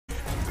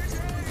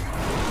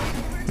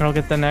I'll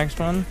get the next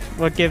one.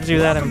 What gives you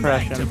that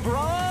impression?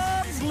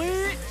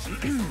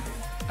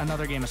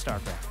 Another game of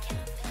Starcraft.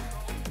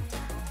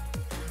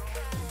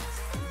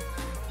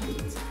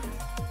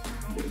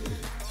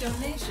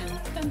 Donation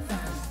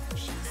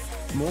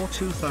confirmed. More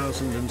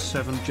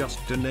 2007 just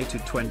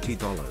donated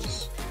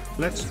 $20.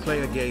 Let's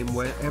play a game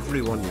where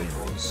everyone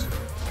wins.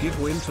 Give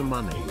Winter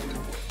money.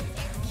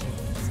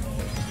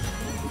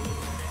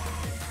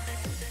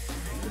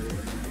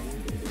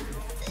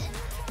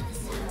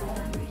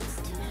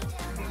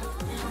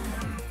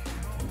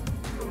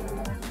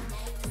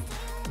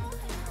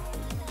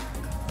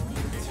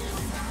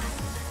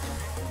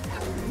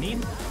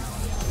 Need?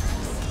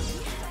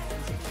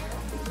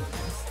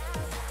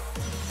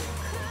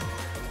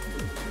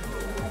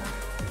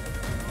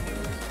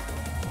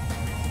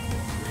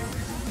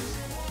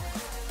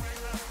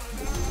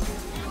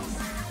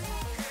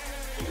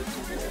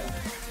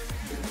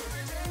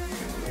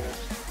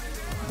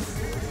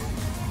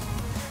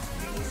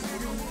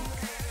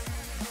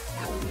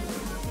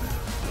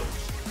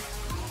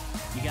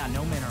 You got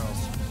no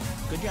minerals.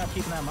 Good job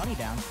keeping that money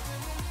down.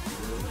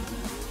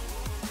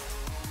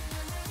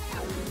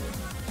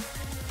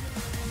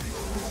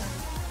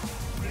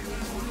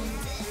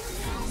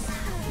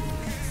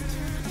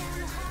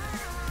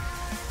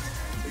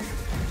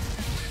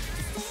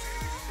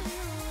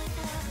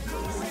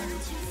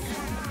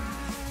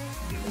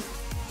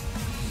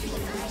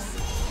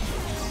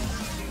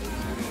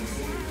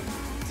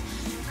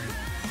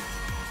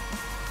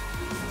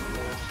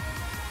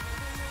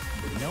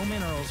 No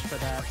minerals for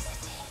that.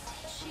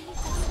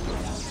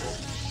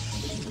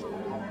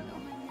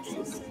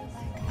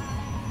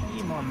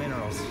 Need more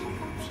minerals.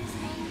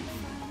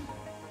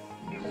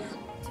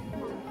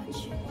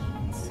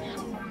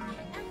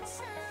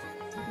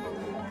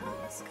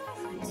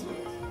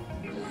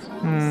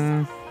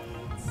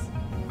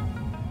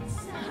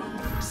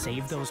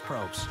 Save those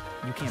probes.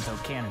 You can't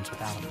build cannons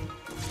without them.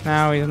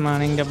 Now he's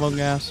mining double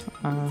gas.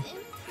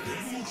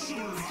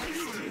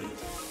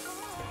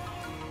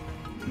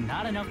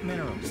 Not enough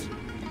minerals.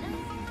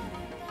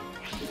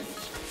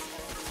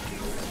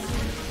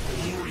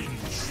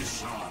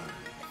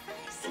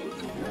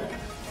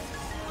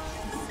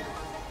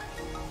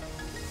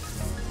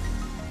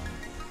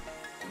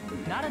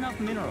 Not enough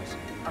minerals.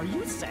 Are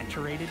you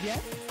saturated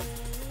yet?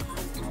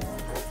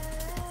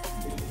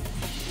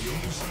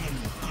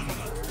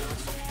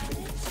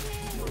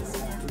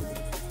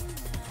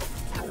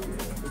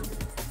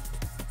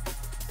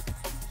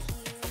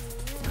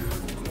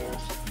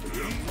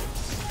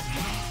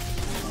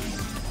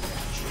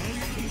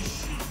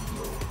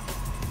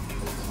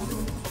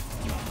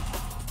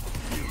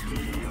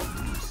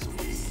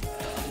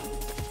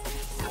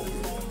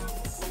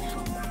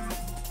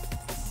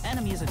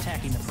 Enemy is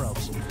attacking the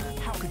probes.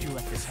 How could you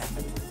let this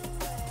happen?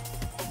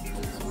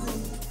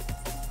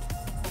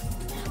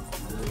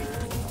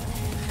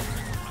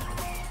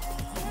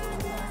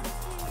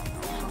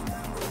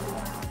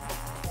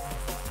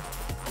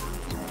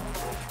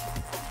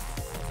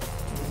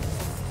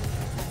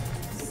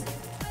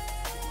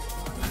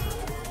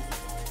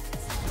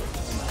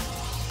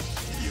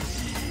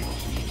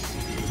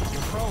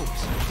 Your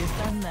probes,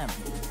 defend them.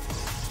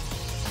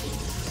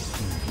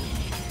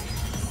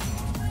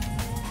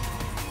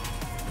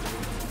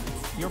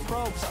 Your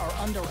probes are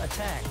under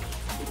attack.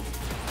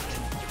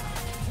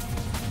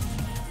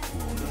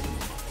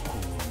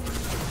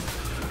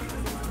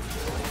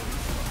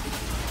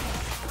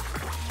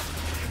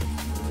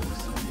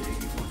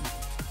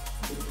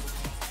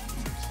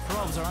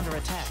 Probes are under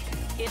attack.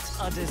 It's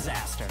a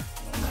disaster.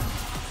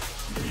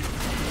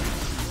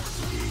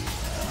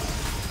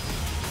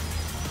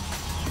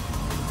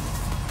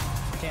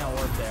 Can't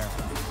work there.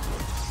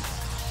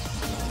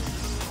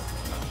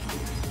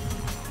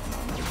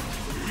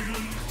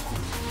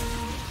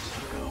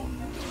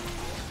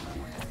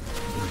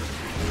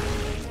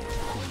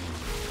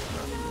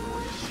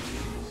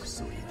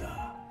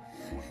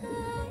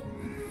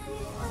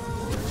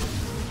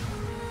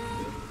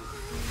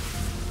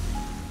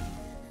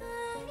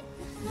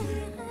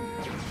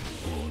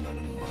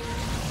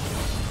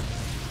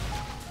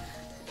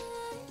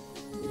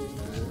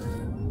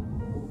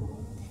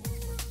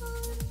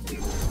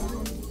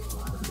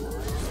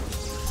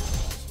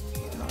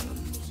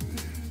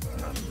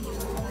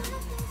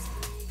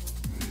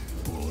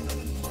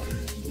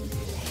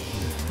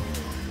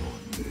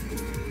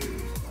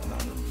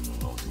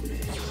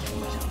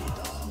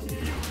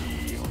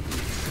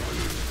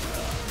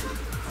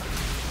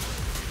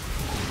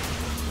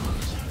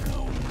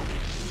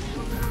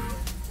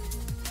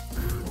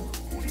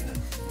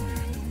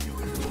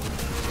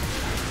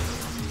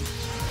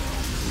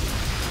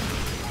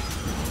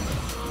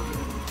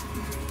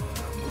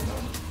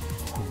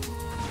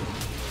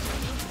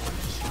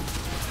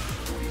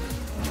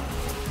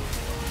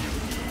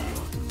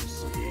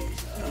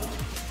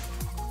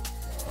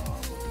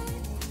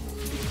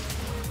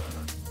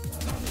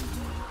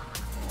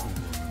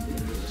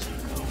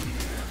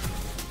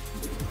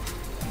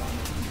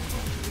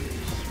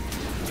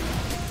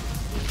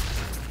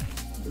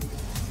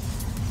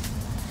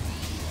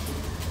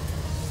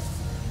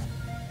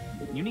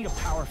 You need a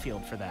power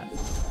field for that.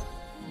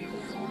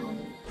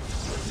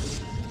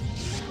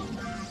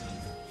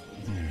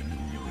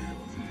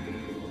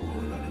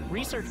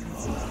 Research.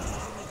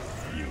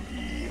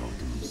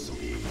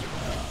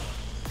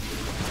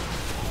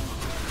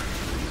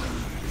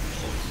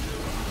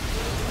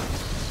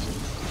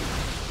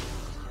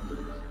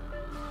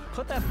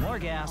 Put that more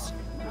gas.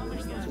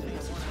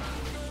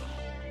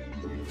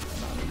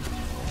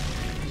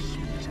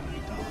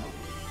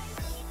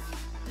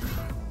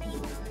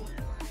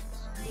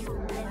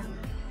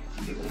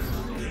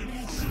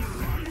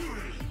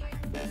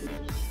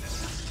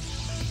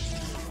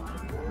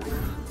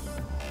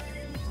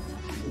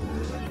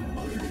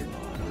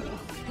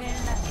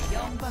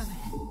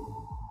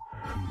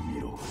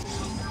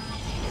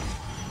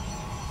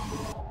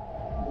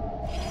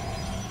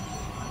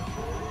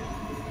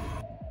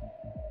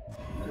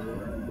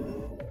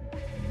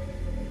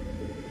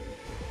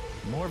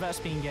 More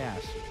Vespine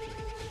gas.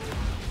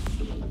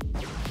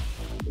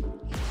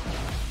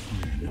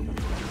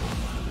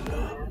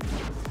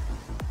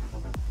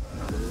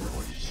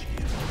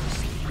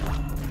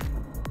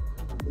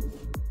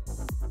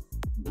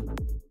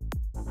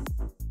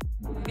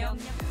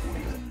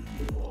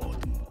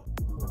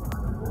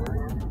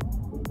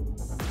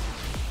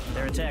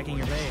 They're attacking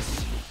your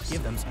base.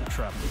 Give them some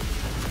trouble.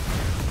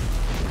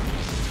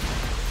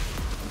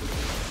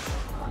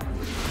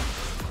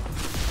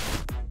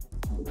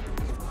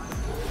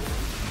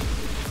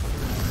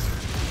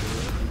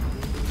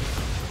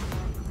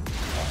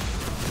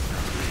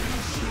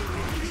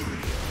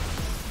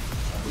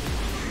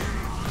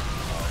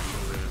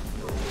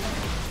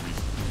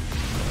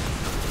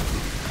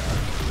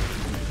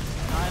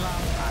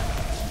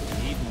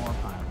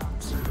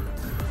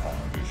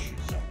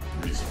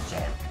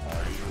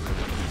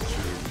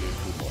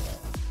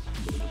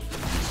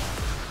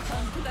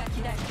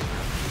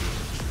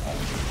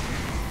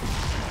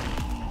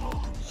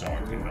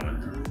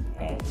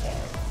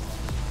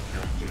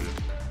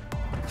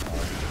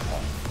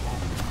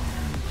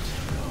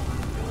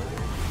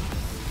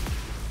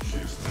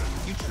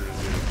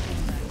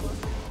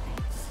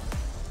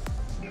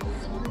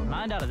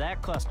 Mind out of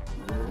that cluster.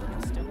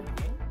 Still in the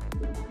game?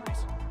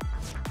 Nice.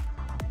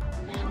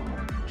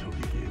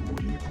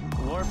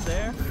 Warp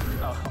there?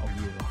 Oh,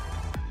 you.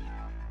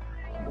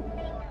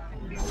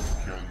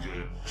 현재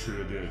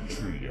최대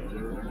출력.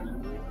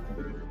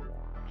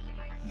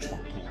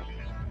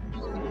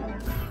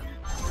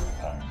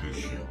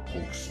 반드시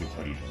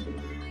복수하리라.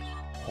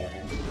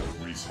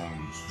 호흡 위상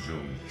수정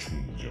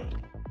충전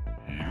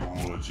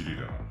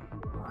이루어지리라.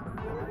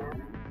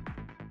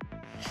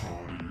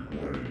 처리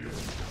완료.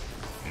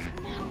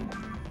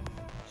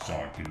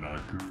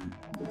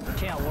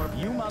 Can't warp.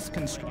 You must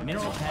construct.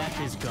 Mineral patch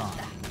is gone,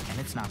 and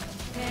it's not.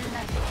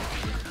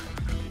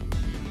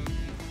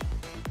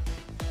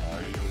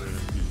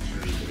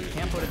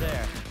 Can't put it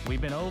there.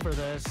 We've been over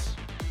this.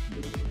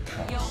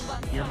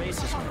 Your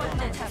base is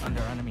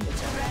under enemy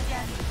attack.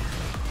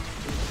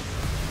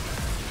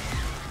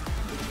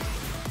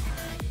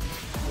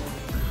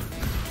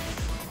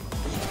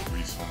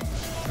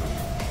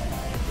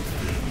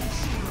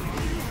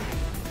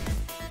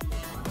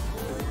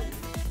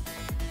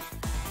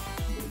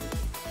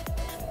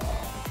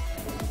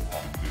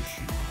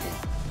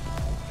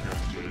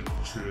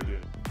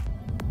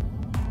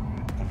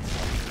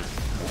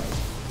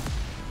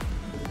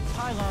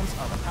 Pylons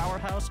are the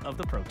powerhouse of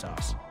the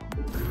Protoss.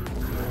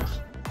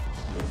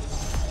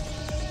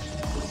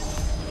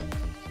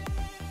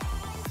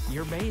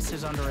 Your base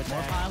is under attack.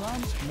 More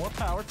pylons, more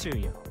power to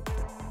you.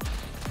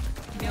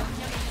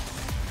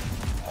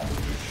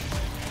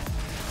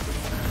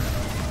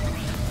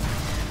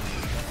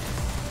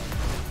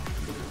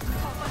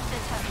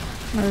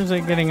 Where's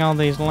it getting all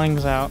these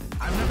lings out?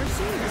 I've never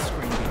seen this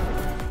screen before.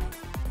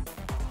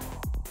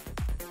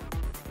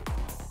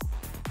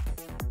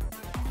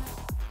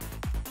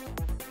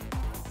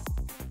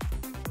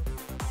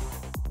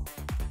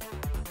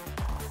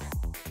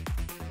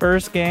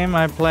 First game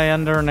I play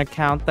under an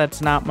account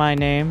that's not my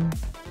name,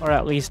 or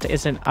at least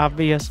isn't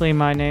obviously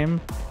my name.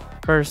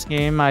 First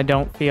game I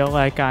don't feel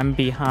like I'm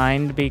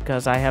behind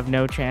because I have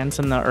no chance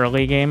in the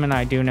early game and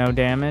I do no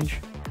damage.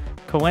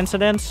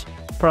 Coincidence?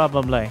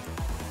 Probably.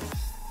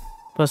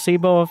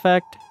 Placebo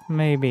effect?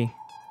 Maybe.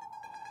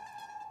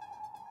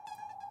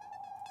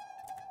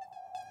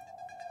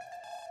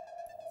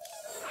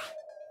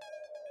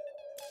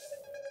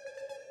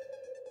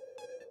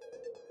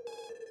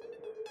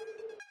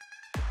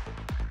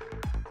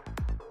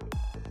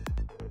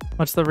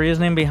 What's the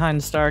reasoning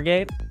behind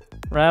Stargate?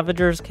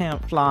 Ravagers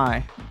can't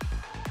fly.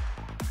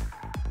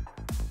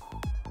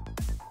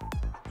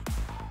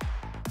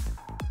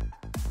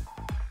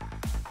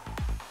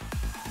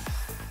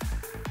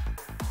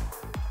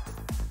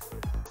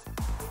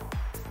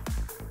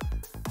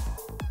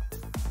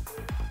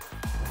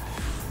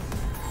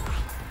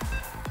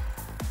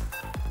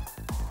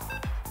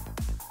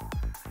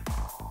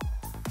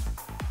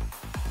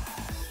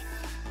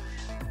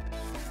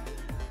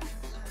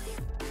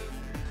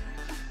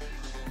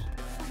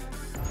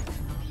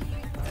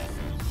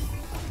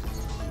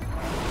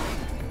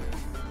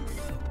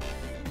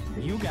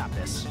 You got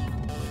this.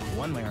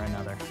 One way or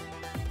another.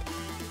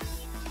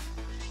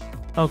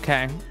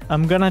 Okay,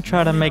 I'm gonna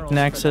try to make Minerals for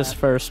Nexus that.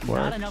 first Not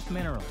work. enough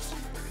minerals.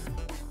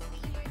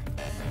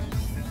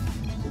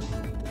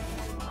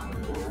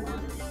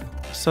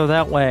 So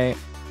that way,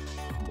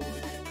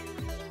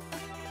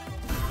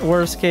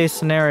 worst case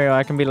scenario,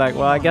 I can be like,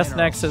 well, I guess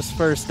Minerals. Nexus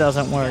first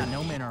doesn't work. Yeah,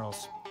 no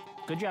minerals.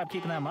 Good job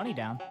keeping that money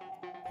down.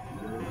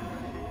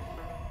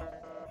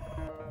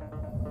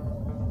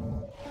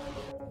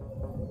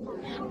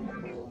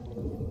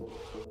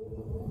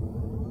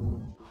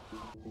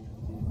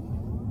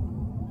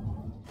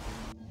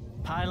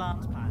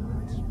 Pylons,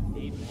 pylons.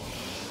 Need more.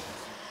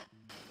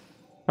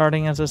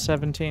 Parting as a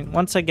 17.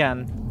 Once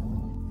again,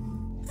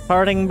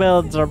 parting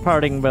builds are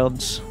parting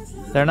builds.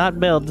 They're not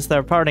builds,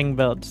 they're parting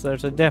builds.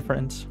 There's a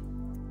difference.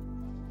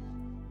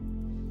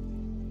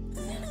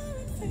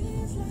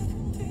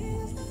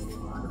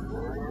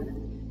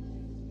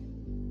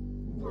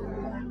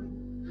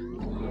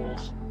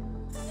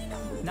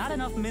 Not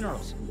enough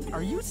minerals.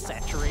 Are you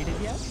saturated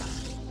yet?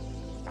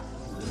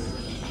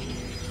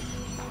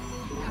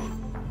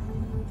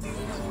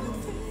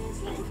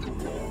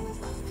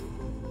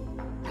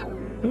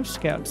 Who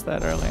scouts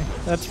that early?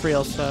 That's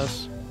real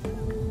sus.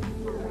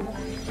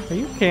 Are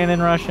you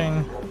cannon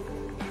rushing?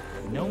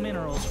 No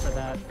minerals for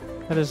that.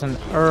 That is an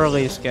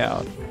early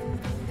scout.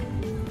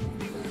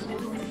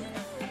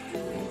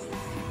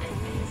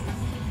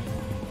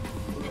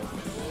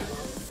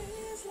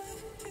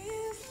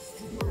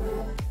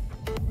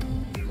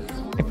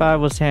 If I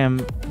was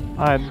him,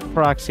 I'd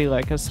proxy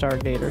like a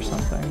Stargate or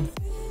something.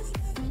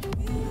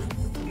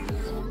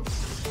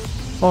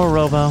 Or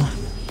Robo.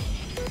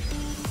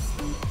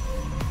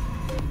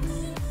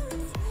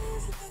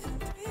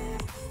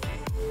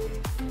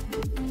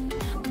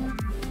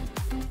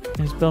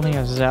 He's building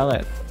a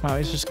zealot. Oh,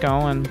 he's just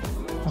going.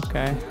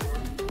 Okay.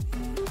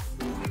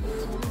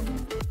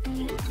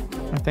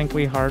 I think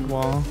we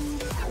hardwall.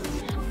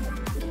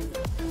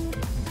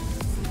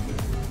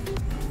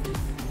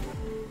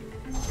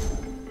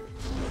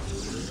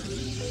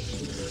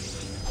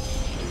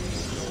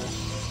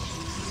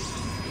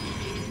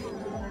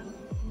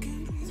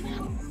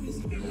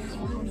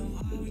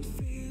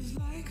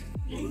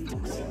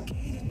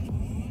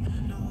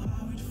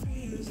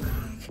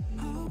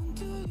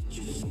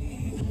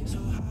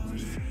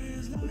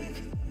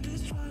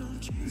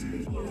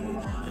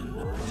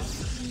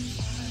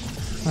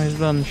 Oh, he's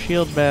building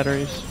shield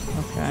batteries.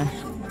 Okay.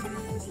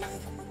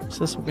 So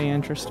this will be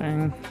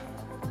interesting.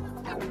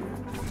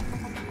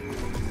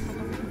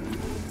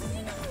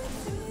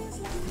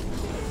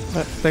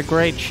 But the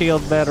great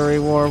shield battery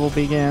war will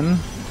begin.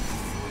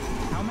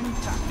 How many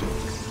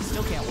times?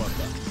 Still can't work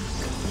though.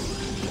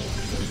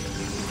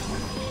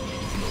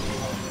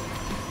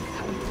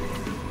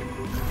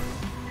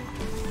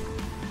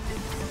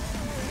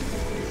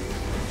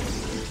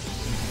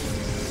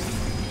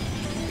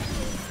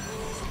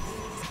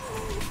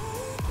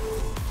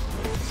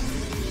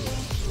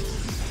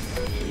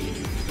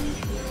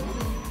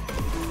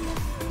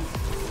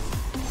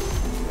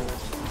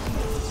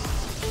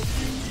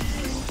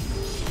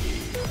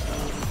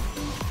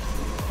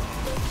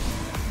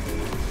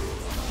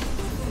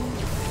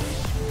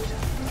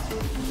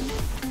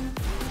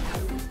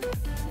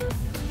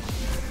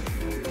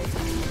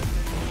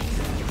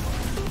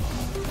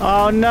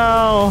 Oh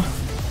no!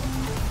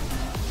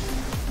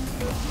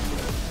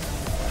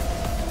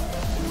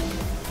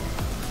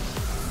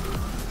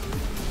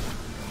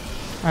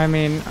 I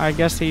mean, I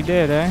guess he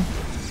did, eh?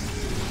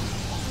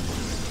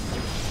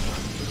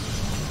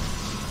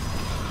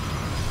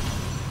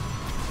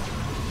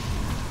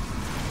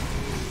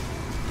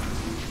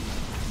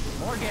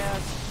 More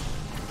gas.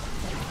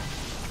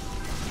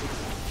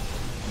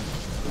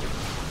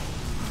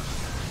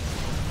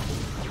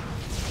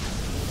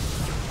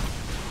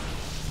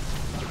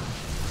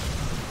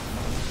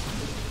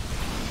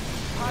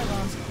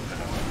 Pylons.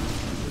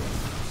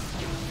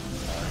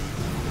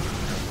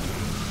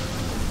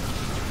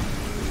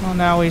 Well,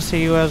 now we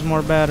see who has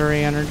more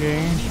battery energy.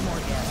 Need more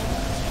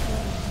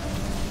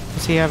gas.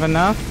 Does he have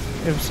enough?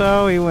 If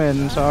so, he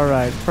wins.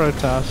 Alright,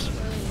 Protoss.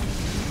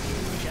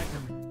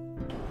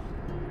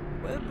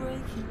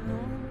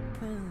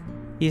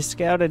 He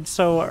scouted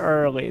so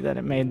early that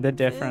it made the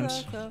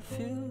difference.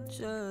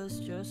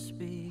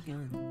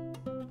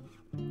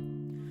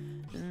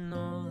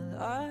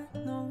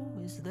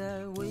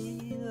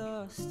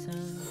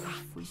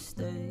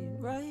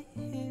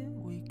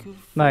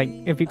 Like,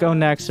 if you go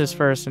Nexus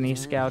first and he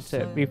scouts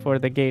it before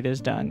the gate is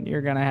done,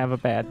 you're gonna have a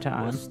bad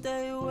time.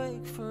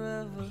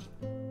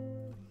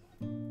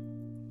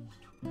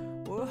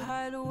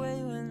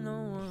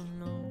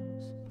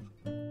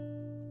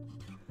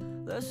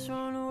 Let's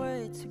run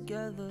away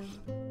together.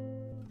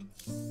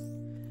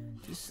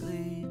 Just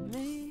lead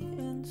me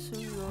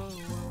into your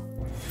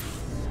world.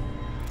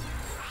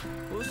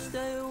 We'll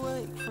stay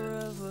awake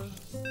forever.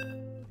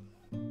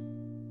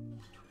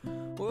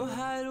 We'll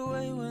hide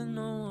away when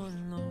no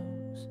one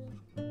knows.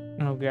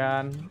 Oh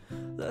god.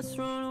 Let's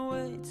run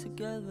away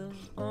together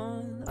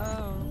on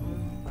our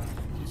own.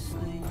 Just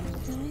lead me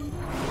into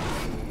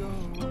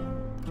your world.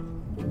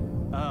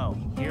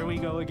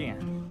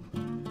 again.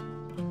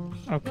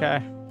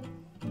 Okay.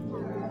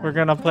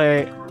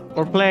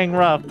 We're playing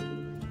rough.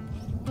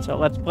 So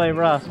let's play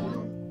rough.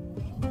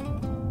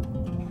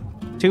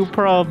 2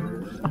 probe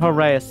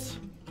harass.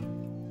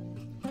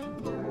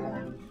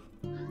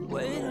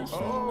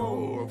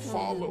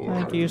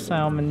 Thank you,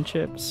 salmon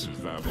chips.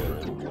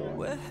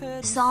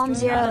 Psalm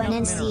 0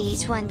 and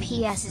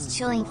NCH1PS is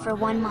chilling for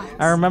 1 month.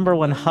 I remember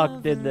when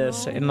Huck did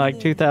this in like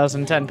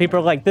 2010. People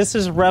were like, this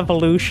is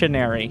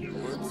revolutionary.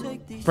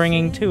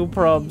 Bringing 2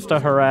 probes to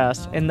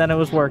harass. And then it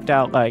was worked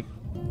out like,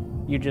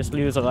 you just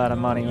lose a lot of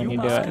money when you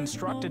do it.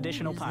 Construct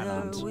additional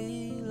pylons.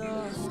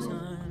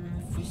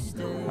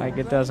 Like,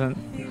 it doesn't...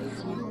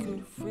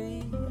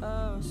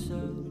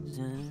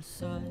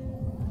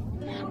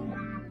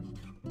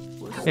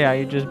 Yeah,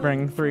 you just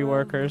bring 3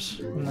 workers,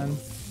 and then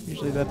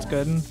usually that's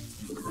good.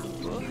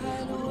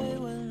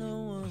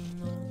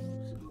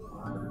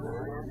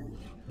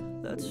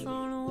 Let's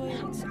run away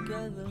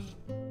together.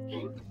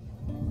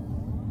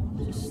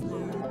 Just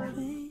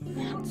leave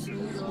me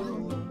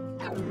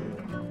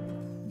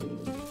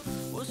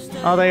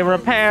Oh, they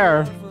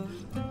repair.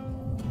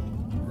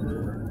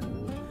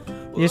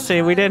 You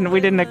see, we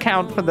didn't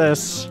account for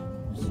this.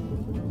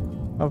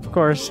 Of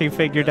course, he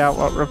figured out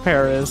what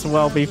repair is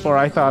well before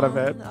I thought of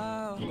it.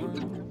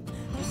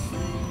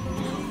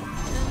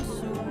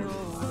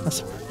 A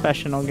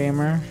professional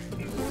gamer.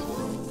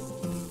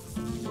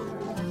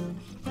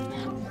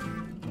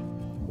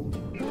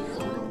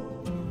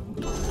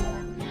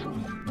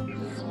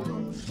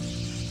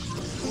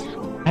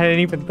 I didn't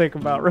even think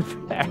about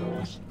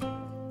repairs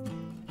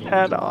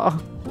at all.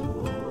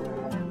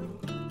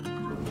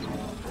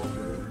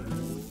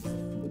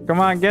 Come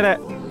on, get it.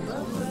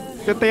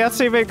 Get the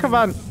SCV, come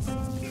on.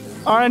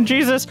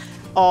 RNGesus.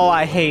 Oh,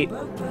 I hate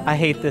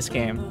this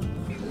game.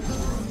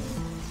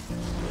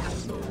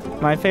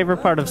 My favorite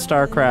part of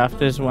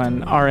Starcraft is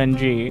when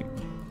RNG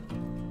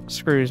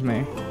screws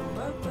me.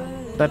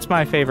 That's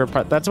my favorite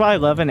part. That's why I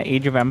love in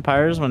Age of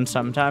Empires when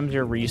sometimes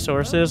your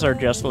resources are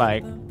just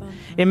like...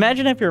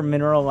 Imagine if your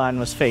mineral line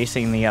was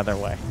facing the other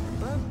way.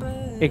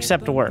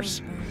 Except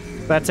worse.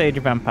 That's Age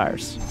of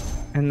Empires.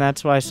 And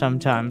that's why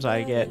sometimes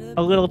I get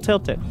a little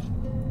tilted.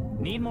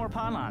 Need more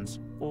pylons,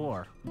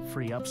 or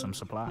free up some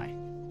supply.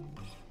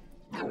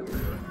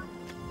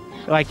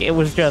 Like, it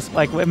was just,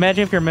 like,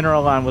 imagine if your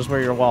mineral line was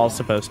where your wall's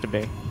supposed to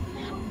be.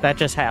 That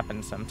just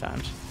happens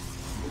sometimes.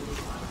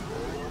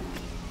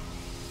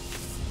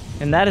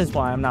 And that is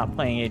why I'm not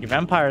playing Age of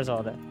Empires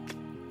all day.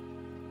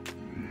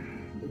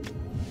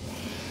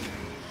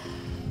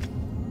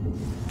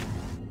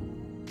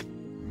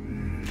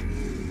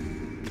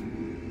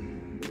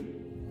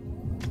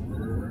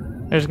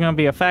 There's gonna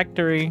be a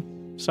factory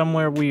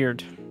somewhere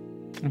weird.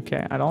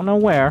 Okay, I don't know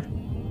where.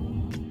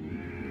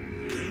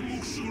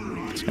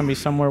 It's gonna be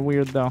somewhere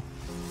weird though.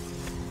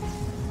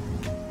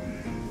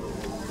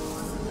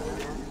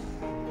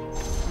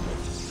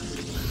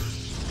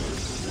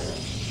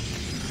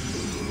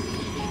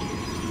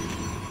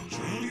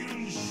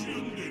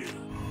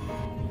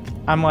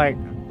 I'm like,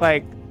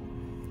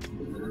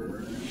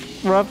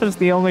 Ruff is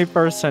the only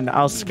person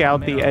I'll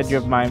scout the edge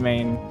of my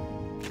main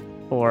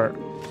for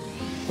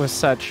with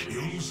such...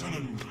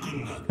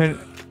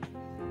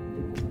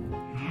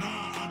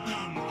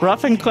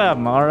 Ruff and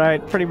Clem,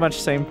 alright, pretty much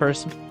same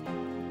person.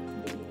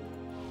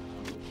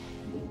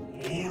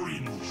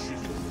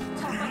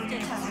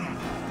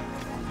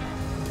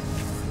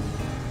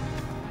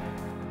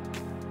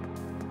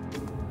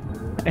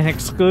 An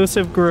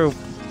exclusive group.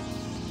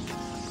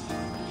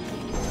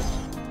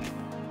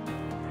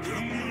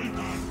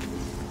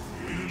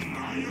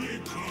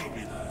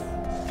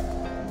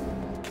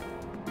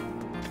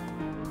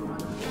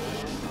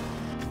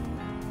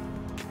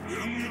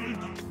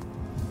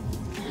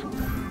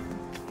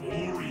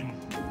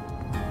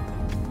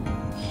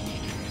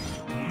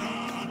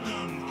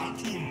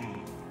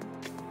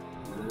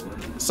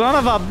 Son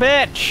of a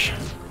bitch!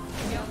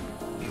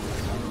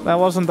 That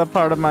wasn't the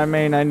part of my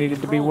main I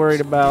needed to be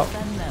worried about.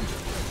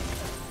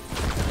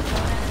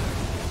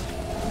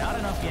 Not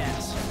enough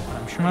gas, but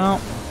I'm sure.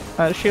 Well,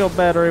 that shield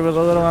battery was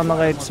a little on the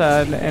late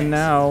side, and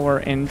now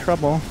we're in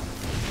trouble.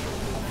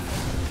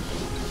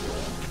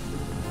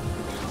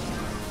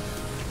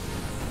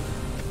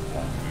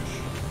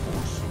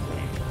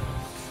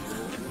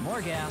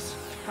 More gas.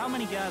 How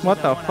many guys?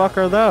 What the fuck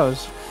are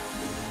those?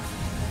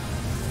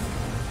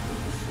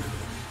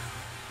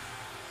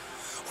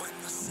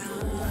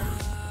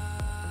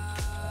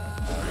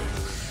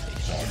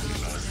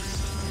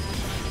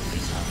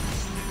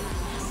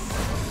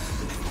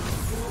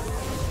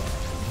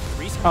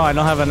 Oh, I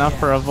don't have enough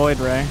for a Void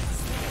Ray.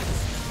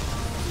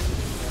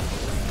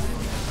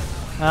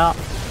 Oh,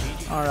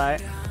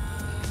 alright.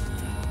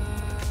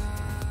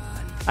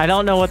 I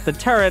don't know what the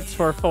turrets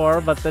were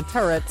for, but the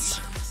turrets...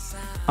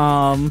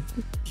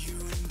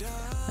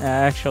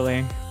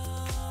 Actually...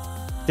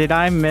 Did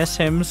I miss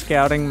him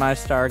scouting my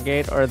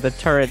Stargate, or the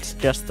turrets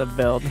just the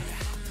build?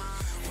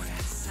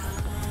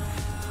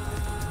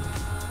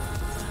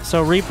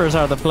 So Reapers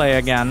are the play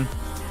again.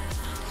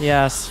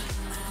 Yes.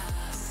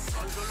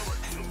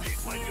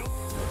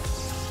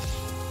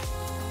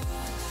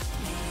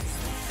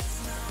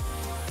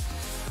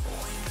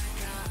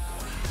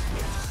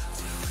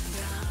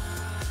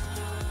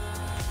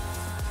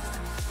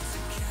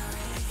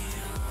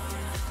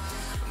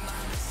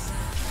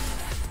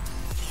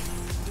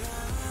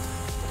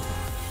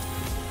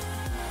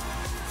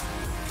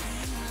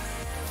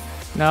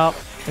 Nope,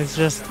 it's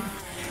just...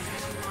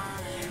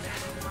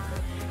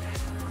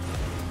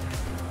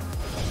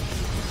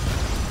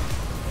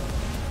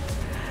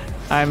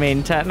 I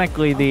mean,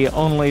 technically the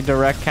only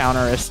direct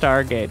counter is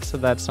Stargate, so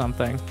that's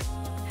something.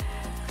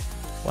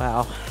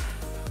 Wow.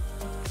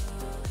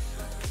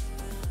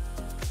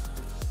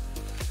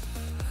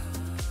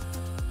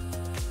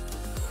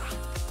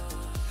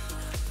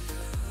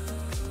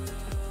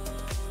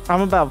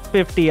 I'm about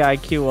 50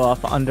 IQ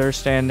off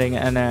understanding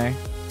NA.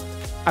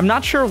 I'm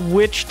not sure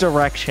which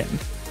direction,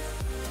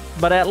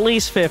 but at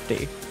least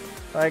 50.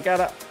 I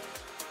gotta...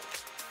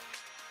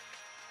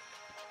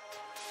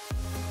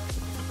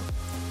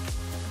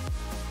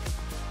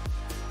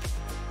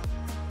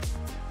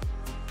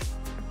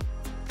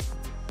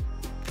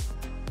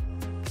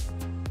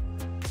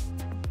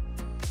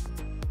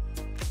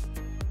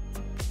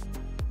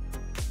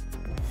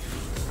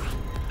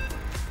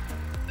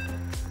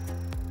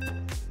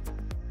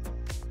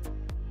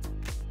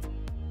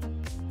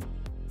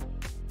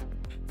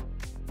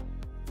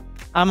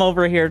 I'm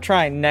over here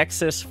trying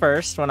Nexus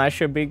first when I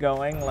should be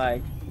going,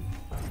 like,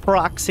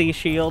 proxy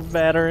shield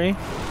battery.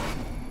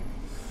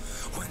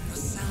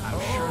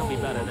 I'm sure it'll be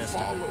better this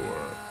time.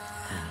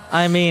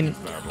 I mean,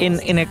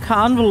 in a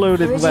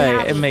convoluted way, it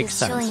Originality makes is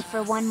sense. chilling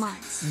for 1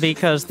 month.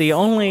 Because the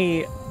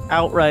only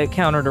outright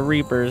counter to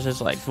Reapers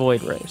is, like,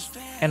 Void Rays.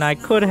 And I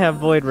could have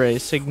Void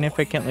Rays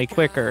significantly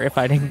quicker if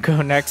I didn't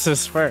go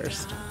Nexus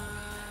first.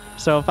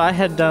 So if I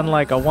had done,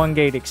 like, a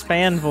 1-gate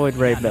expand Void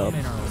Ray build,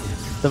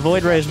 the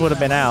Void Rays would have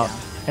been out,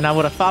 and I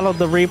would have followed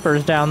the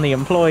Reapers down the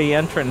employee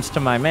entrance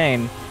to my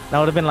main, and I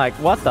would have been like,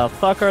 what the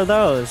fuck are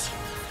those?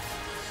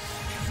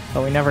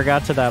 But we never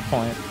got to that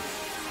point.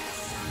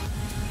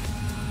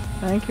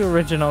 Thank you,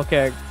 Original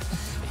Keg.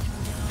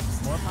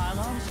 More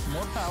pylons,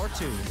 more power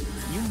to you.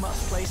 You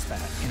must place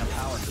that in a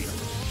power field.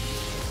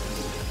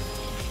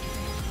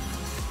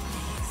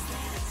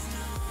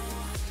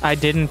 I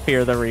didn't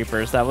fear the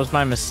Reapers. That was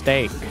my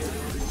mistake.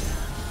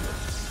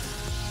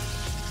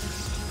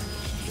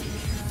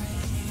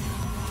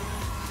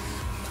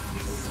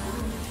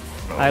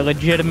 I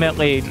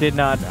legitimately did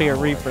not fear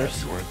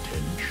Reapers.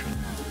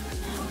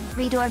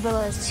 Redor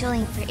below is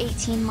chilling for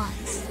 18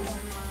 months.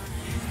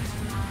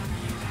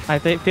 I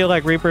feel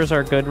like Reapers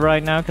are good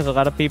right now because a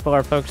lot of people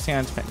are focusing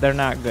on... They're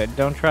not good.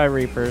 Don't try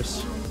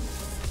Reapers.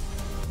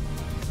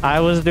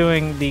 I was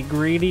doing the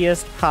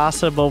greediest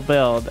possible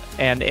build,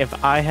 and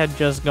if I had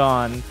just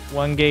gone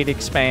 1-gate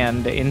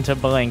expand into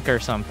Blink or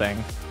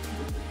something,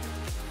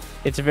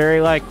 it's very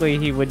likely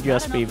he would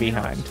just be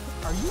behind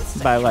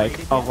by, like,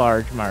 a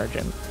large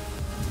margin.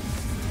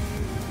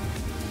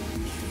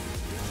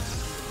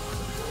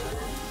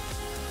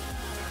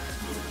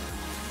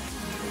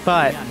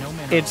 But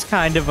it's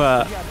kind of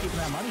a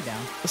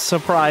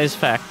surprise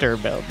factor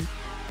build.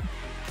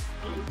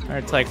 Or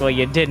it's like, well,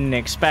 you didn't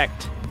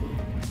expect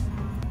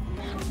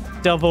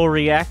double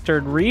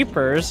reactored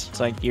Reapers. It's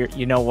like,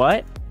 you know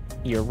what?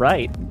 You're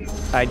right.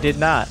 I did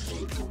not.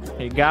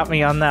 You got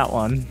me on that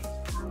one.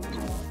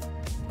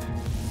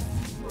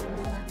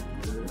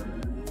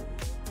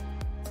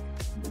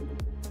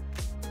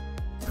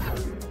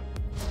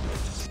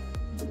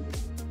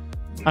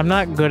 I'm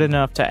not good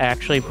enough to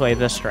actually play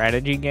the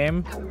strategy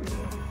game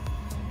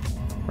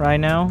right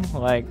now.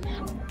 Like,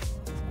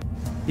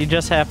 you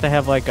just have to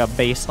have like a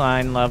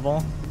baseline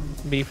level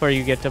before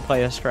you get to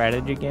play a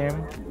strategy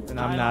game, and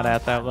I'm not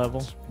at that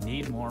level.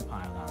 Need more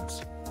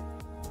pylons.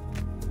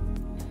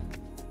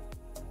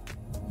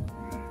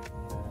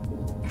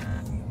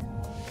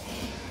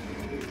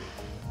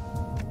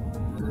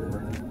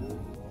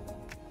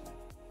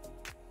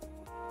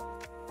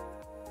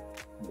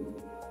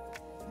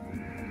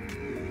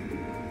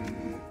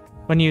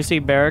 When you see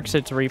barracks,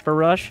 it's Reaper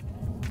Rush.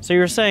 So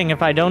you're saying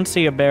if I don't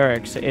see a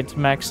barracks, it's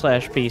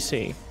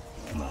mech/BC.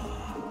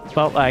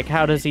 But, like,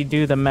 how does he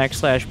do the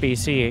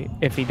mech/BC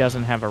if he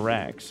doesn't have a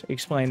Rax?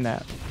 Explain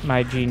that,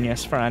 my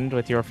genius friend,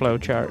 with your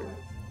flowchart.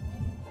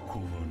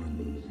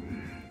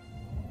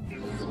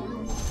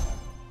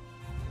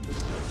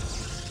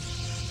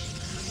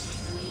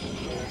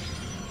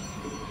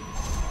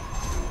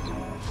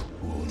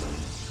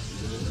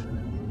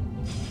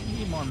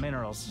 Need more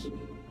minerals.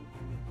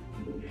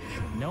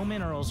 No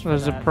minerals for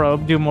Does the that.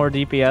 probe do more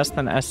DPS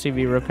than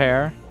SCV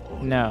repair?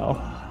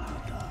 No.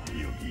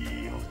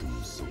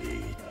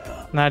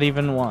 Not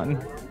even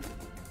one.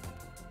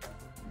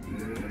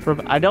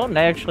 I don't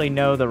actually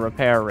know the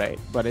repair rate,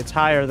 but it's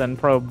higher than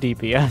probe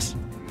DPS.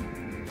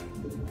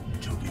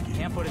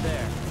 Can't put it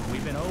there.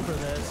 We've been over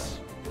this.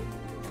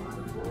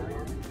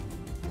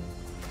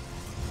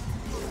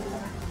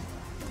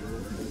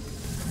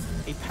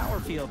 A power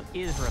field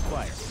is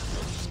required.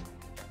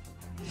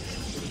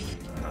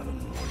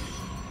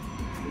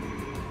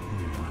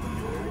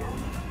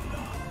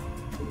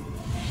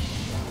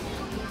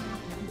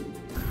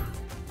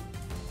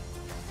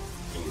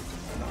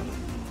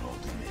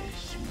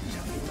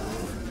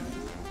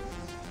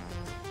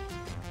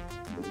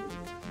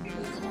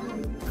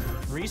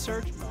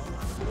 Research.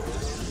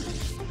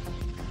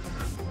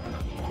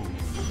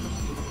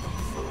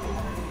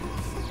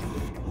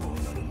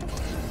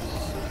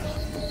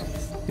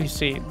 You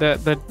see,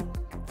 the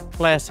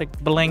classic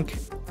blink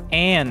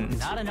and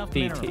Not enough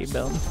DT minerals.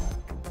 build.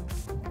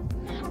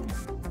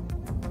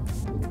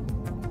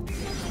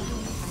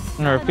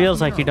 Or it feels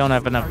like you don't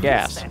have enough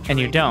gas, and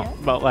you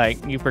don't, but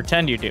like, you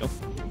pretend you do.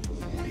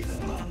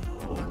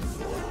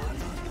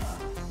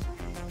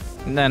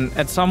 And then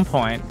at some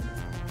point,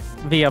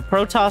 via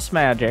Protoss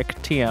magic,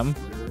 TM,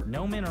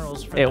 No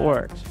minerals for it that.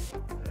 works.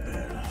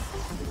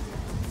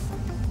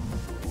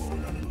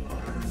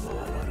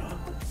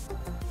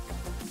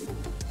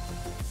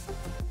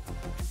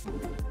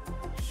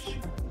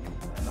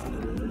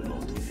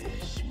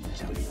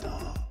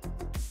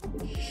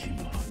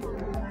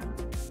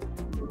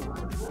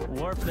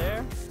 Warp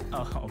there?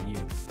 Oh, you.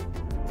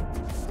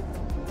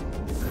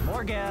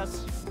 More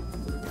gas.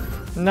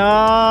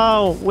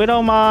 No,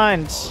 Widow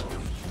Mines.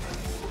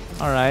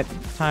 All right,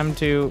 time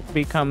to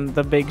become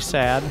the big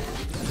sad.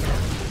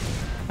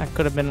 That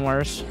could have been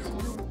worse.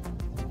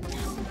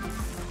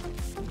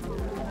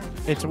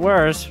 It's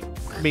worse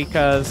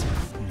because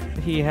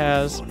he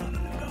has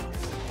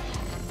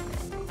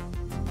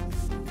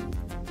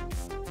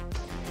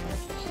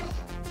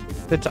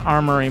it's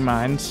armory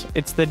mines.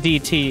 It's the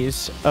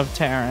DTs of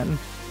Terran.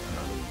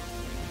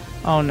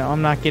 Oh no,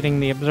 I'm not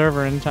getting the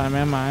observer in time,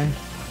 am I?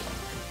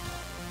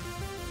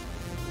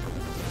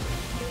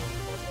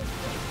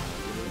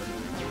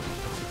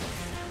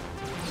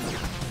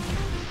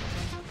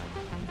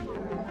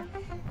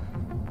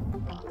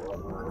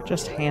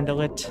 Just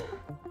handle it.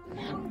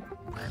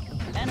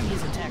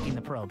 Enemies attacking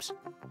the probes.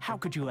 How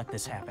could you let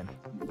this happen?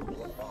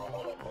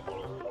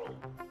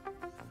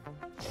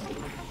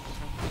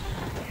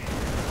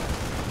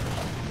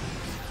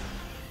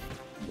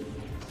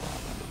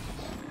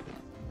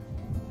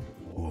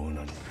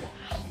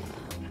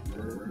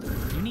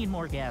 You need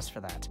more gas for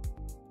that.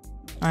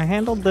 I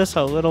handled this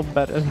a little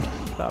better than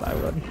I thought I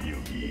would.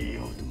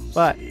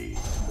 But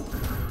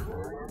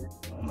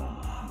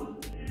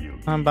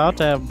I'm about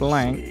to have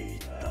blank.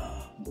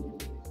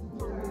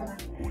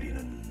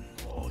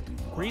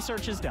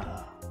 Research is done.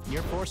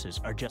 Your forces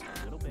are just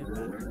a little bit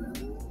better.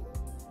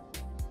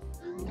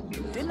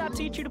 Didn't I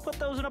teach you to put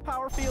those in a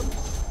power field?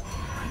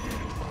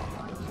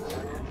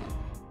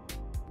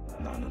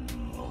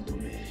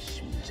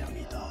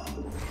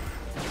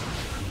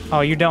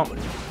 Oh, you don't.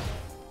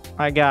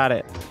 I got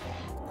it.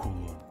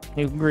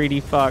 You greedy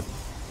fuck.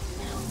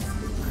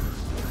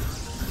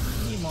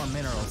 Need more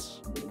minerals.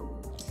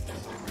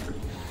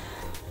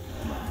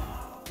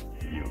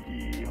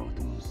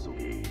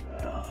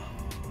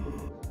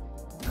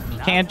 You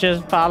can't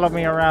just follow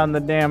me around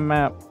the damn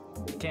map.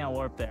 Can't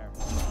warp there.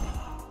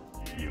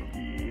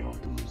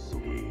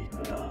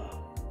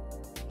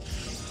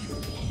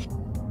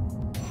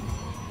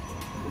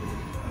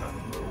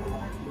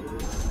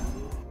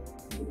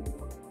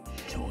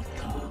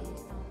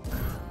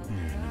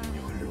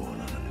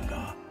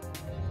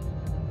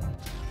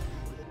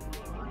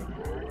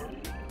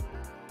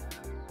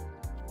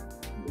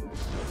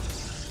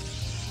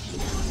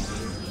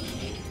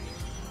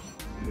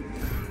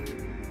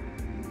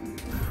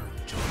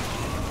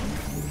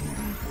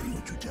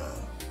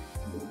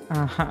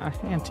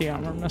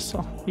 Anti-armor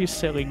missile. You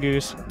silly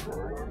goose.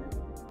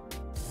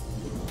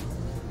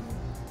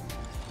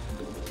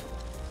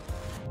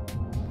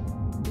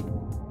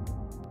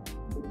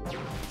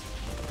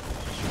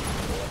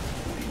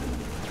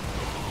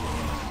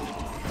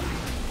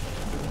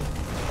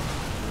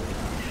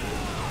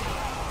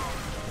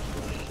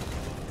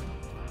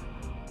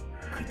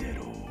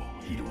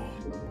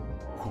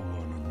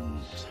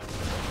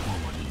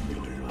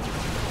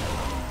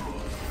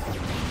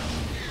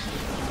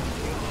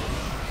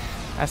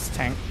 That's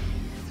tank.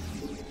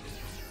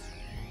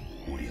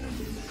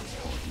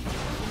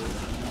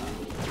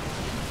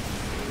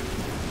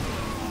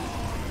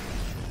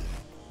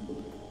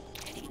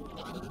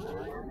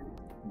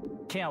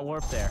 Can't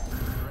warp there.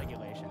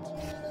 Regulations.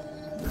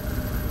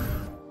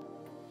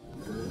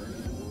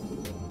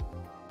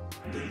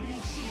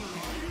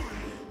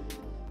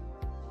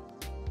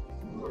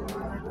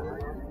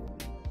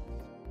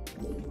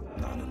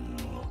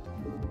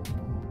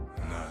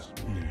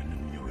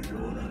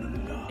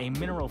 A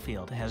mineral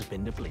field has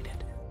been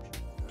depleted.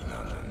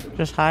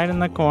 Just hide in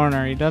the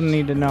corner. He doesn't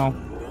need to know.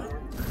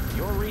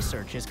 Your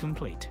research is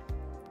complete.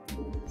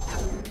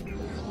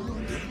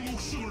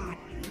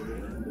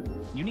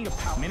 You need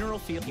a mineral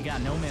field. You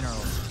got no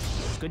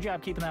minerals. Good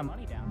job keeping that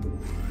money down.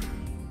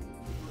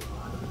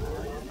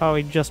 Oh,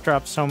 he just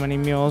dropped so many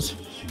mules.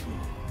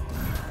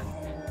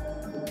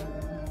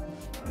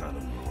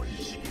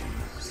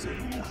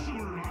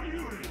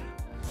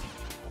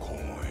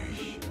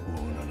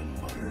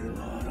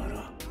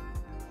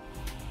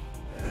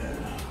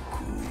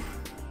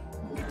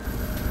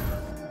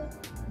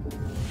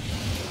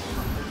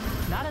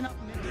 Not enough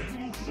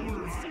minerals.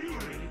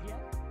 Saturated yet?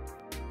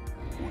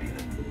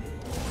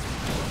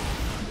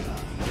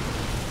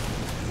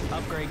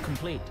 Upgrade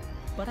complete,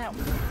 but at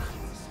what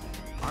cost?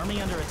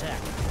 Army under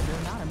attack.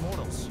 They're not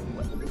immortals.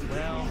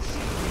 Well,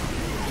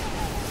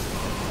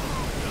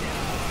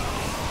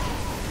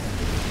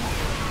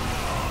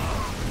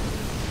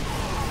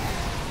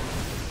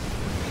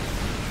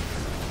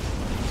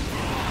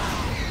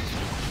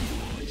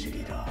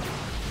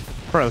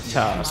 Protoss, Find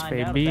out of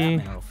that baby.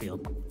 mineral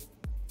field.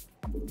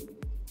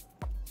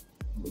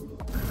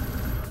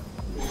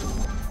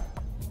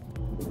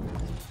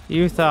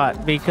 You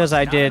thought because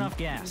I Not did enough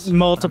gas, but I'm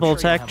multiple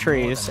sure you'll tech have more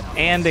than trees enough.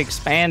 and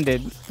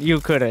expanded, you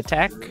could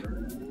attack?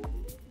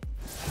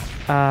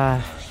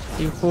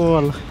 You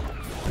fool.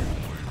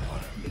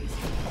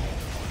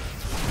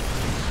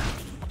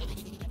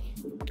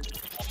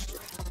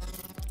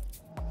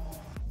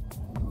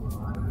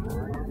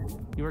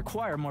 You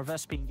require more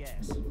Vespine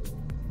gas.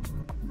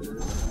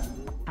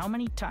 How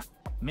many times?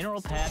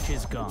 Mineral patch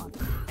is gone,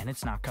 and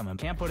it's not coming.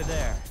 Can't put it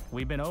there.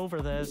 We've been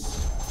over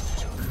this.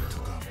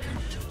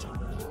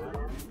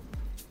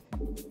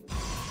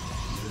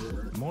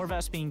 More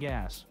Vespine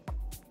gas.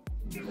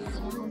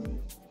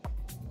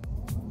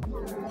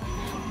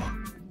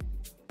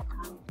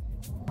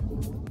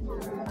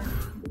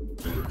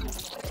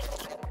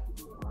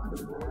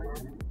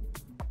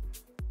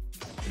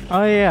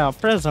 Oh yeah,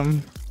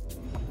 Prism.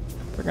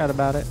 Forgot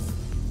about it.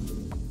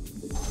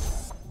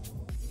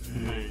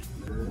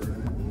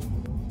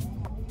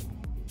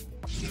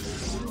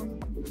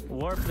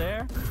 Warp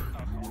there.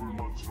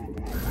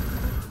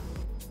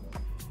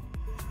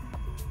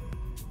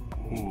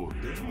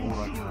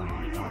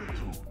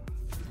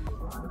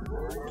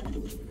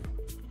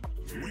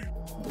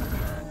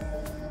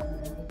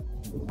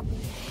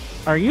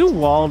 Are you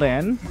walled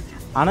in?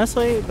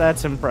 Honestly,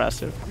 that's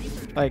impressive.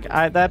 Like,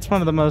 that's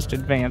one of the most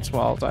advanced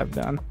walls I've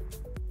done.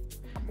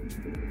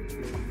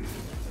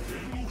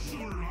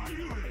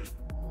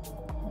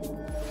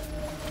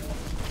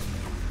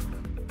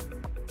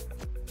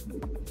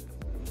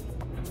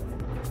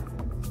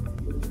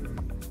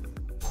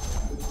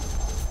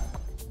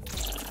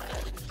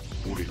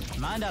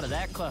 Mind out of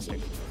that cluster.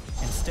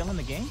 And still in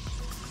the game?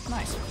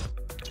 Nice.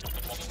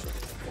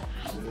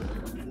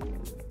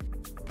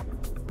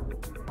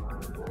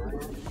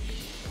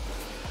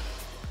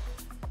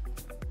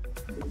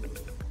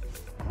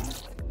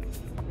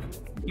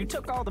 You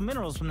took all the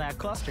minerals from that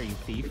cluster, you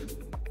thief.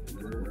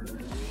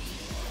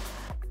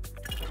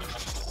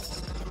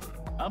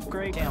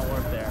 Upgrade can't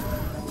warp there.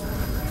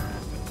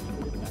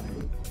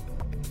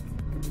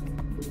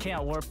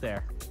 Can't warp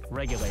there.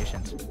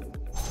 Regulations.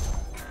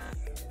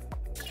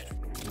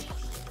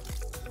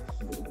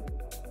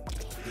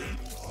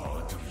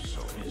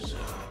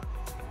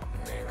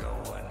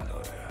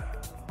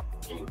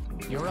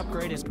 Your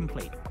upgrade is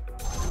complete.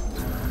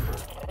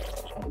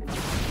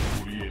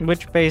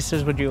 Which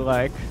bases would you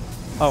like?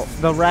 Oh,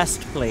 the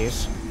rest,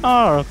 please.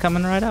 Oh,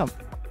 coming right up.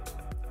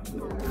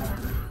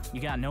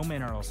 You got no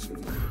minerals.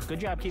 Good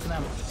job keeping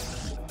them.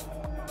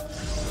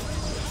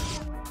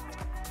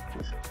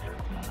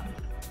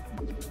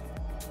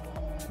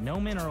 No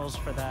minerals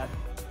for that.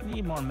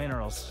 Need more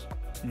minerals.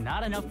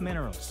 Not enough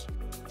minerals.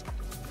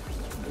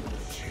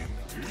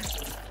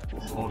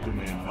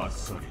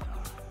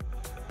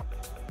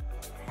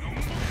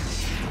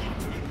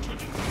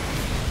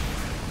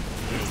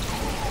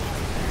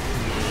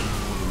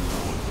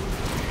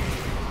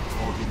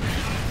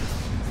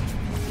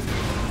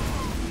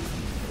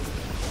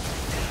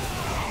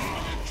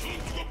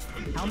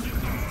 How many?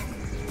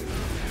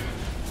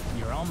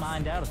 You're all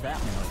mined out of that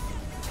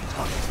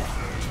mineral.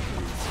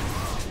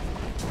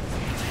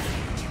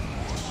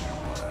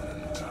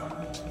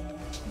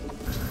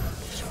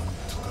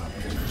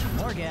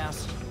 More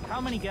gas. How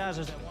many guys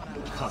is that one out?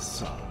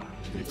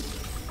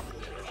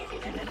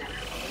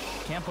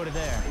 Can't put it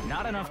there.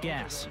 Not enough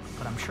gas,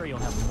 but I'm sure you'll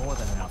have more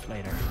than enough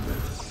later.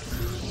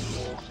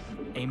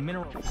 A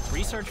mineral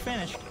research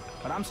finished,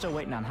 but I'm still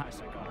waiting on high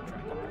sec auto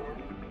track.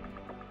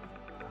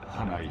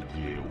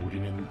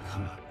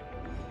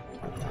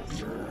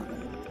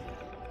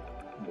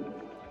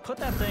 Put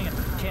that thing in.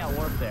 Can't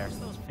warp there.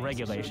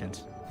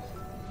 Regulations.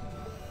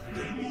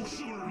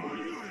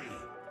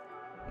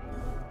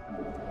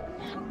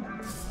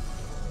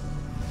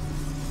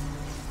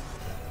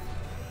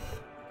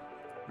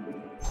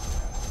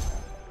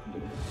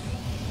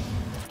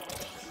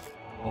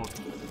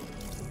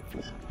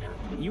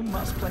 You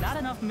must play. Not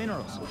enough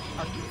minerals.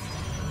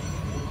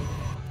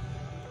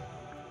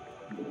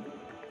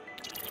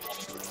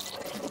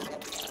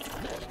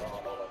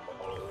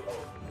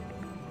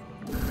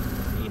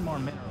 Need more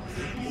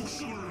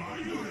minerals.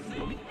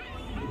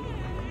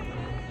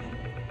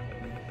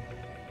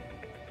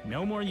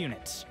 No more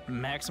units.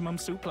 Maximum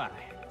supply.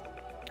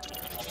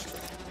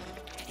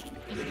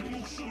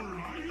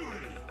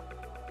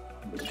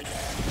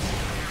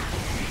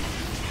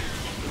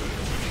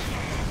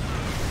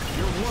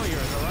 Your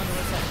warriors are under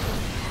attack.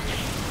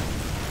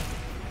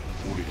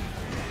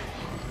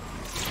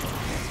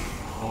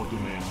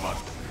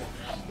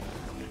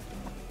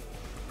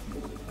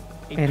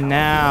 And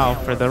now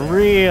for the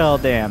real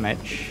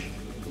damage.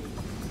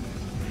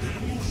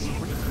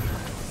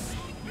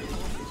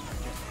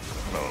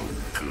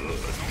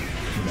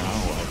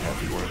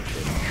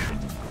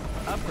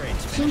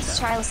 Upgrades. Prince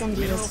Charles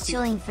MD was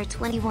chilling for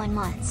 21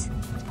 months.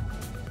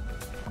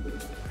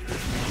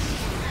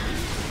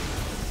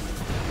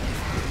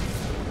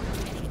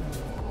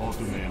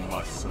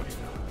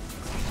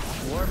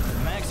 Warp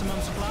maximum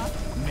supply,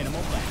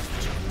 minimal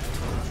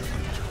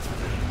blast.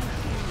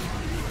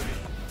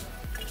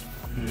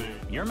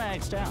 You're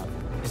maxed out.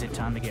 Is it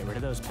time to get rid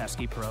of those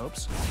pesky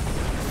probes?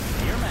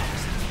 You're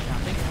maxed. Now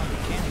think of how the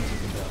mechanics you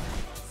can build.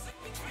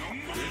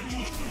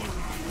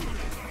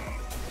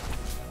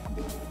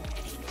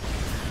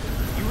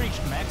 You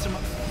reached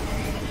maximum.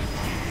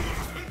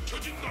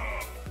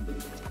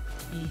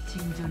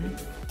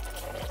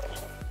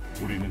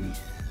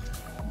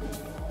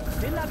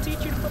 Didn't I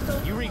teach you to put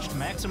those? You reached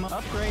maximum.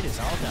 Upgrade is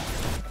all done.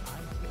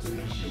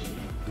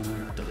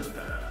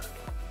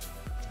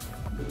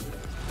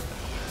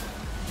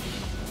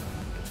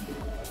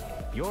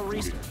 Your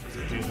research.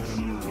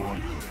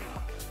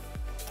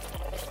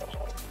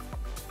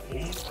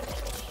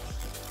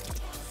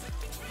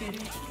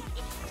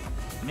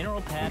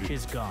 Mineral patch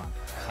is gone.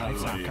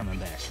 It's not coming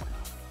back.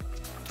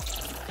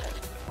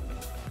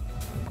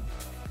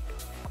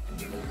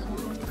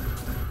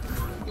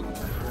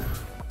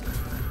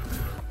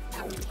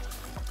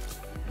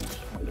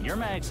 You're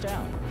maxed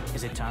out.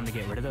 Is it time to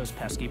get rid of those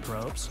pesky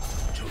probes?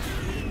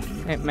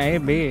 It may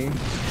be.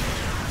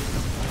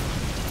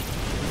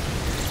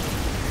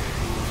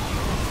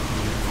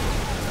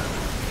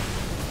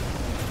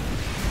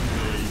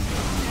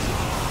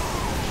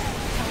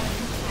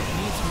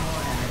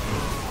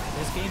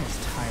 Game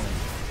is tiring.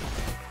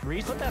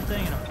 Reese, put that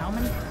thing in a... How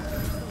many?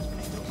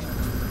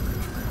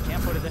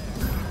 Can't put it there.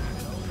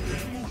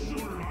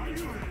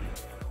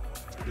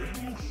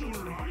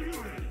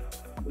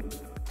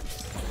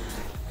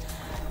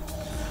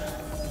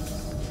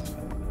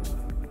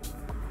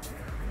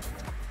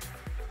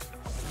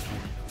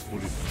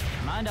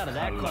 Mind out of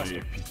that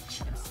cluster.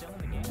 It's still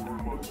in the game.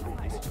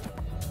 Nice.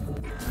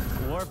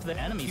 Warp the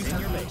enemies in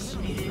your base.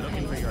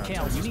 Looking for your...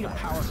 Kale, you need a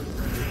power...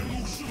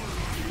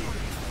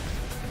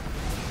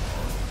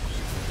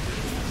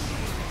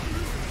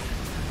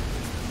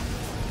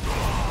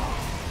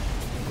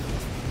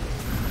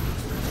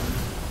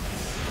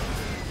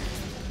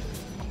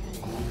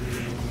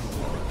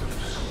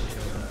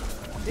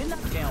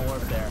 Can't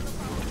warp there.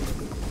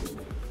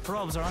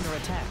 Probes are under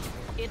attack.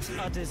 It's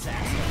a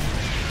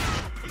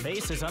disaster.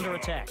 Base is under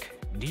attack.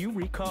 Do you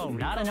recall?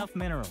 Not enough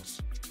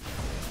minerals.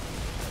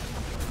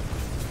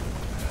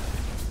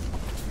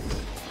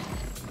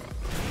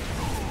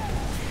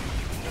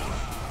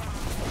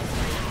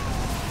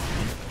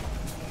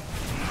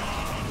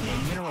 The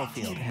mineral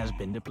field has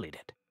been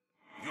depleted.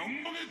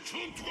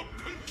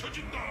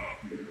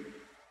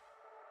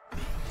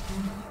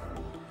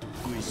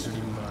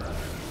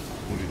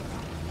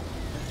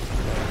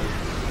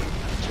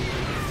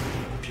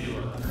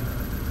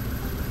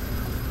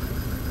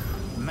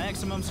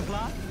 Maximum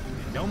supply?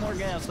 No more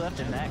gas left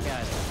in that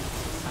guy's.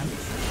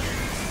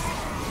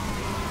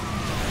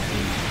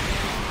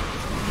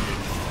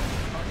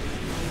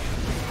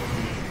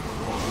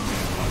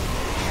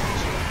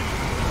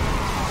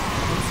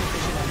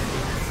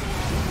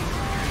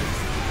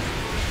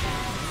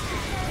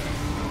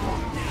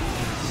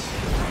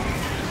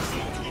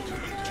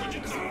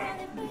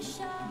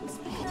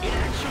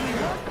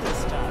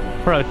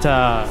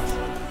 Protoss.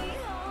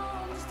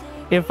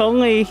 If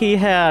only he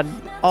had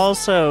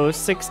also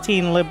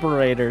 16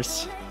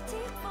 liberators,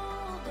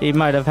 he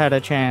might have had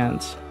a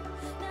chance.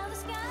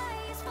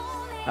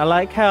 I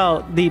like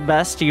how the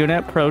best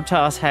unit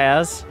Protoss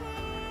has...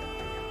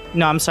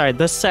 No, I'm sorry,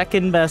 the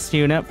second best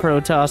unit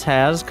Protoss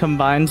has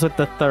combines with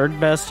the third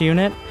best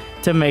unit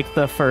to make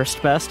the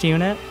first best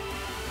unit.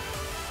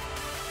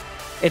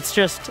 It's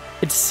just,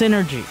 it's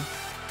synergy.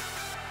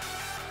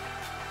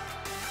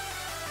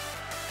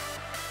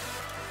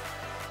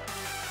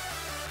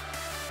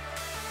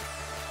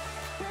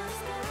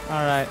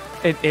 Alright,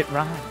 it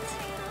rhymes.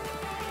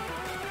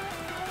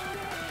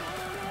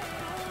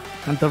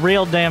 And the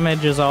real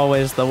damage is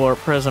always the Warp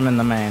Prism in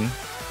the main.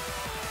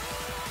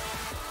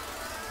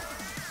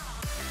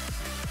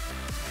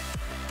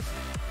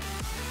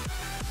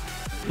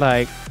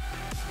 Like,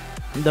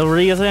 the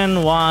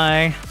reason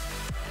why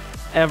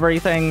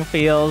everything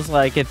feels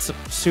like it's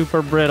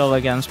super brittle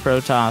against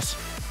Protoss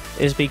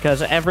is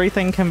because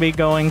everything can be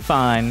going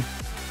fine.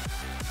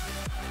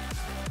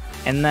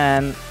 And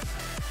then...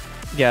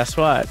 guess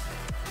what?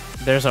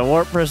 There's a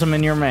Warp Prism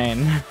in your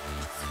main.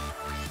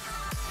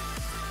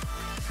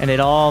 And it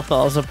all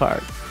falls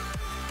apart.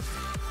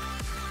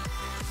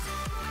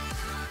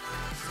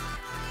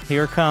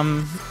 Here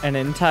come an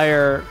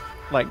entire,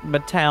 like,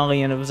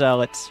 battalion of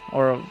zealots.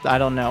 Or, I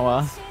don't know,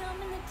 a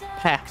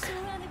pack,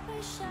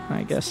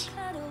 I guess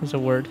is a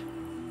word.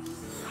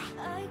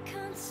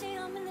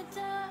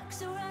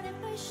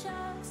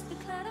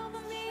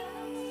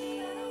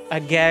 A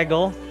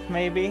gaggle,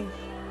 maybe?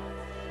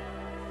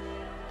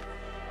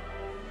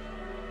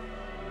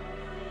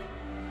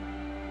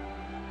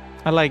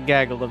 I like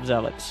gaggle of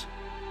zealots.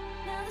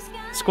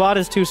 Squad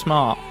is too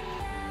small.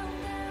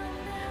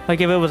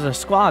 Like, if it was a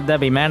squad, that'd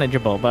be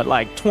manageable, but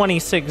like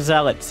 26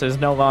 zealots is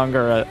no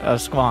longer a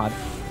squad.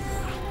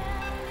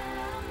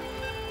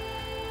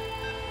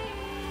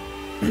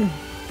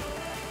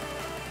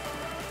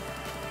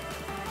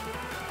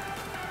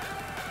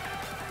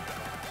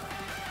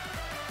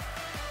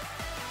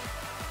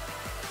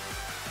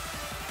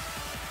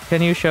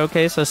 Can you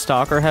showcase a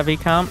stalker heavy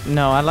comp?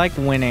 No, I like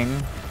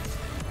winning.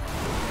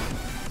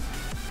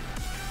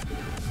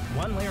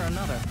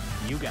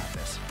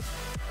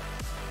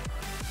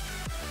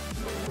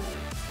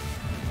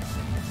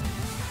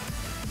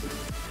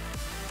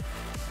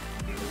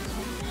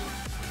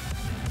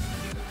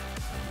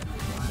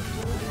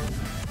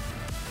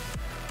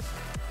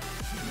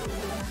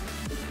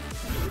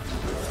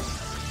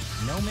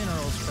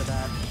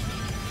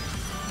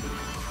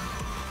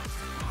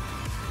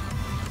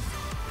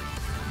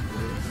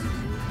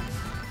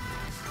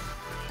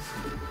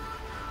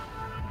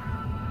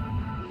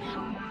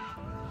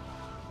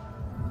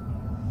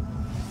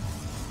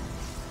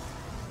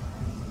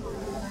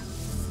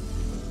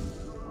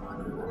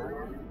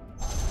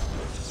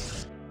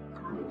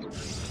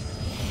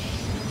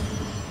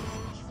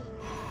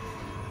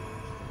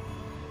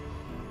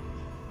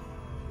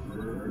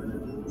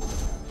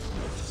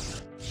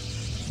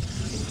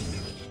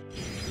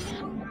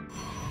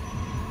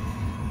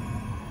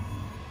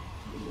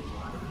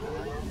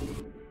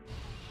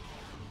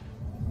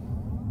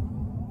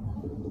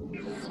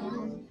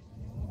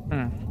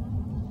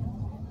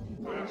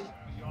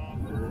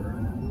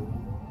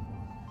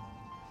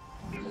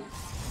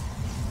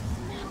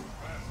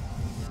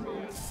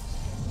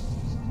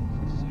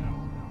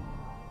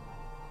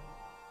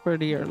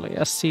 Pretty early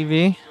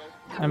SCV.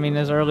 I mean,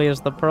 as early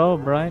as the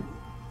probe, right?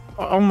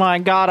 Oh my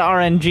god,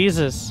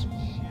 RNGesus.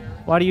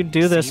 Why do you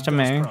do this Save to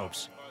those me?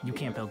 probes. You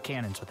can't build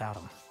cannons without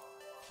them.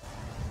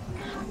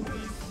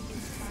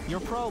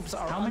 Your probes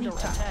are under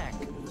attack.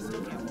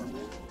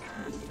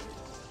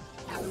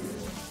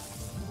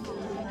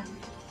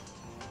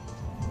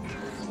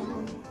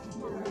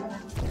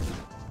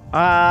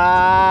 Ah!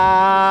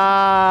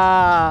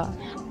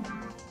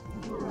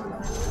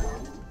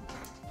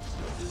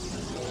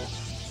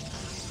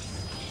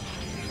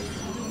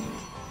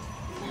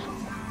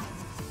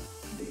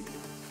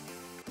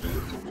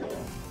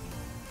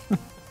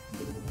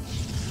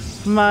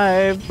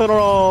 My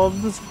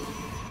probes.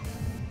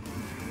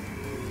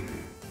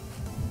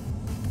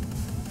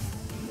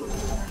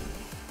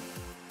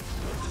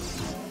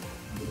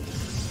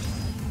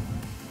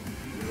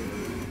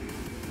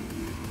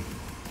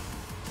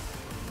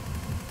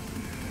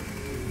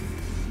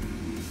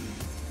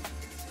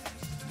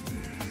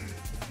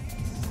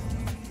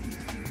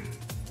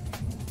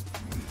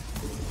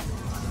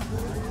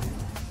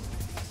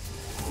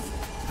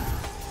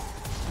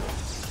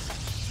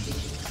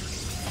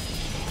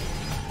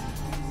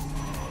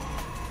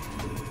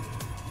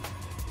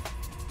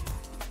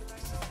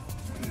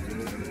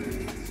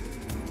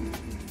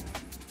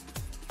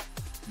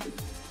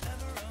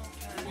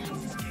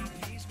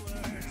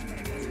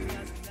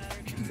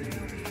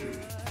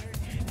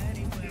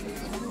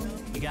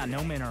 You got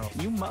no mineral.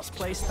 You must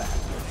place that.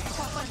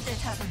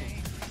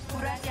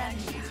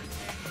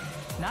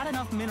 Not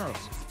enough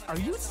minerals. Are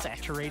you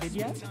saturated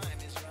yet?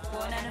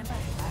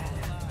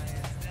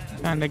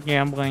 Kinda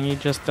gambling, he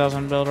just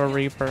doesn't build a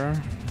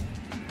Reaper.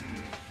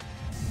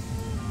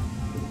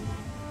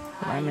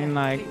 I mean,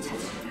 like...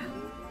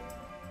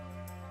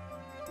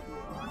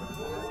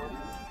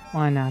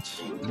 Why not?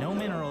 No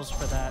minerals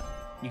for that.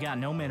 You got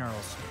no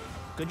minerals.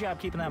 Good job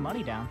keeping that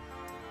money down.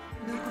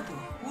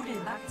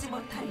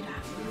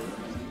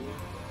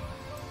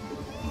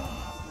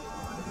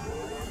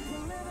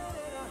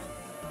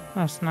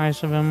 That's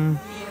nice of him.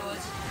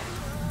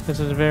 This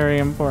is very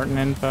important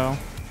info.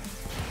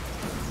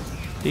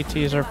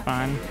 DTs are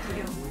fine.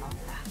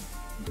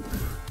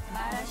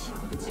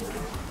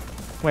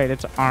 Wait,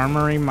 it's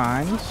Armory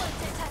Mines?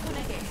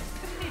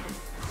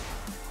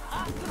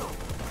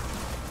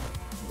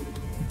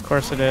 Of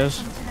course it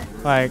is.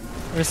 Like,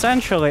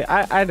 essentially,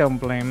 I don't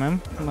blame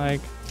him.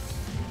 Like,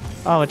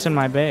 oh, it's in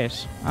my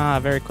base. Ah,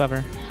 very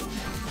clever.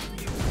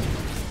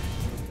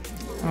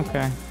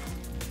 Okay.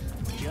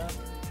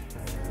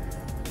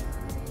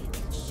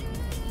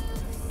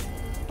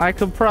 I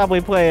could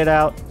probably play it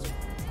out.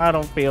 I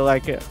don't feel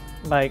like it.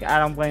 Like, I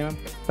don't blame him.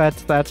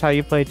 That's how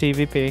you play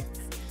TVP.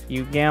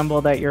 You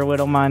gamble that your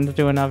Whittle Mines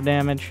do enough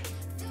damage.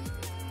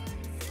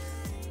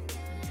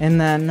 And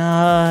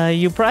then,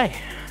 you pray.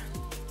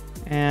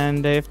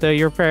 And if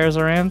your prayers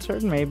are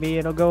answered, maybe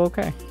it'll go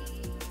okay.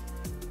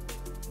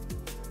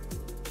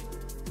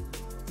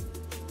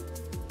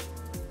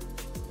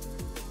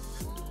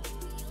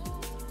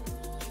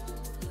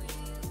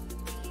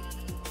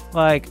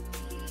 Like...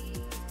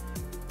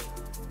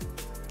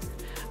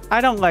 I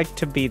don't like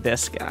to be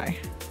this guy.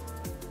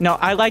 No,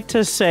 I like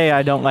to say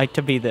I don't like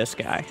to be this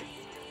guy.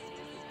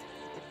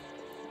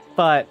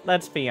 But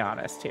let's be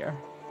honest here.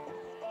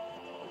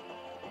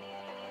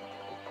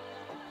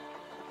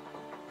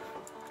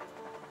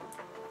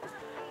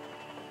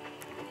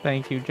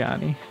 Thank you,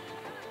 Johnny.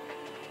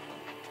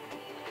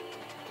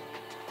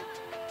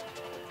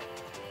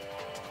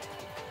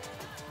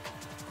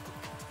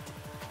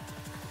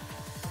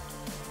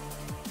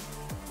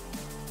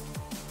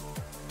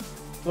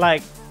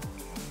 Like,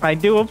 I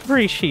do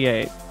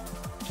appreciate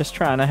just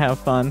trying to have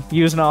fun,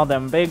 using all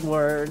them big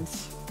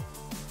words,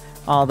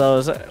 all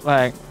those,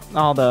 like,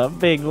 all the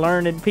big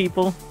learned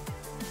people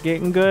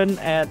getting good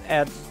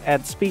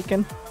at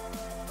speaking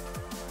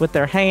with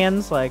their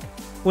hands. Like,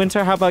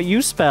 Winter, how about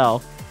you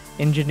spell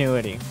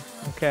ingenuity?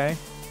 Okay,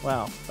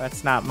 well,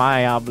 that's not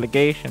my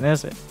obligation,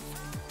 is it?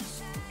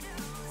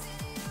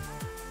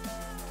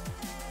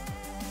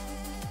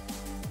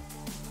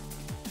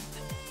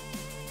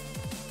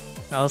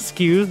 Now,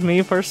 excuse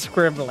me for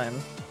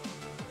scribbling.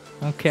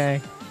 Okay.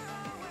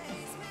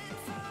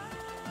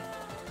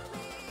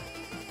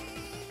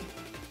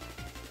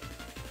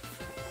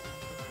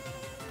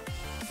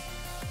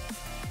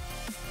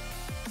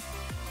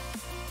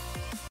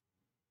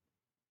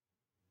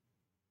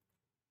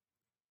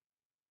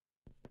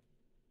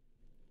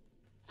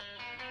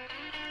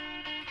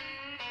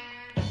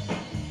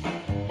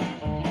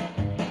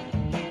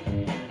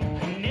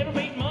 Never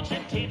paid much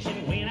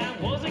attention when